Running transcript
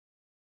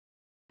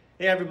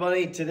Hey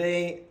everybody,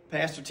 today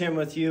Pastor Tim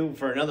with you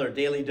for another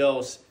daily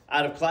dose.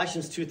 Out of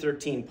Colossians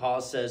 2:13,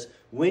 Paul says,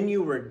 when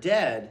you were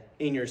dead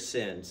in your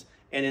sins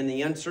and in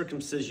the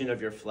uncircumcision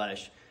of your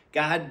flesh,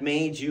 God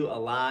made you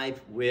alive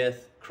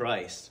with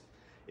Christ.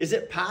 Is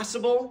it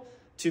possible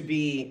to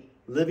be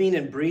living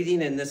and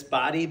breathing in this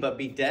body but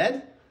be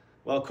dead?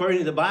 Well, according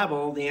to the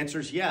Bible, the answer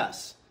is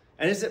yes.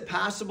 And is it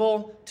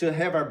possible to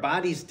have our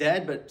bodies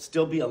dead but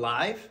still be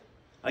alive?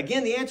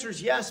 Again, the answer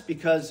is yes,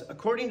 because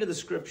according to the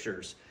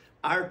scriptures,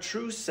 our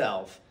true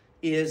self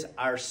is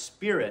our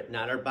spirit,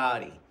 not our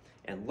body.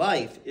 And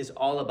life is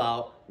all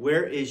about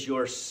where is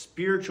your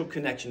spiritual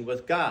connection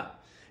with God.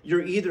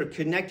 You're either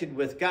connected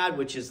with God,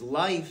 which is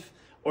life,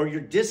 or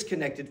you're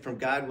disconnected from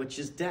God, which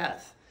is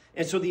death.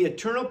 And so the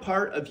eternal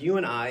part of you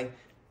and I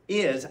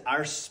is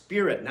our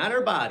spirit, not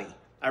our body.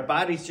 Our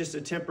body's just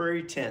a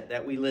temporary tent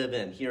that we live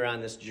in here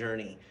on this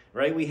journey,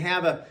 right? We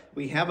have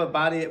a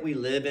body that we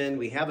live in.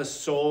 We have a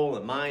soul,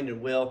 a mind,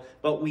 and will,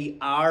 but we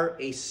are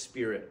a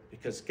spirit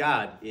because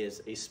God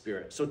is a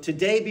spirit. So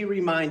today be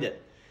reminded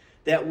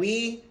that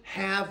we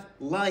have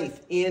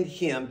life in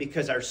Him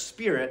because our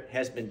spirit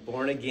has been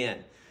born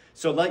again.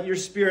 So let your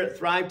spirit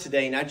thrive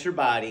today, not your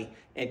body,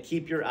 and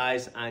keep your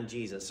eyes on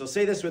Jesus. So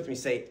say this with me.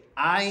 Say,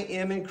 I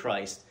am in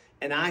Christ,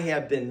 and I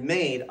have been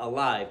made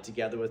alive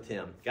together with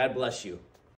Him. God bless you.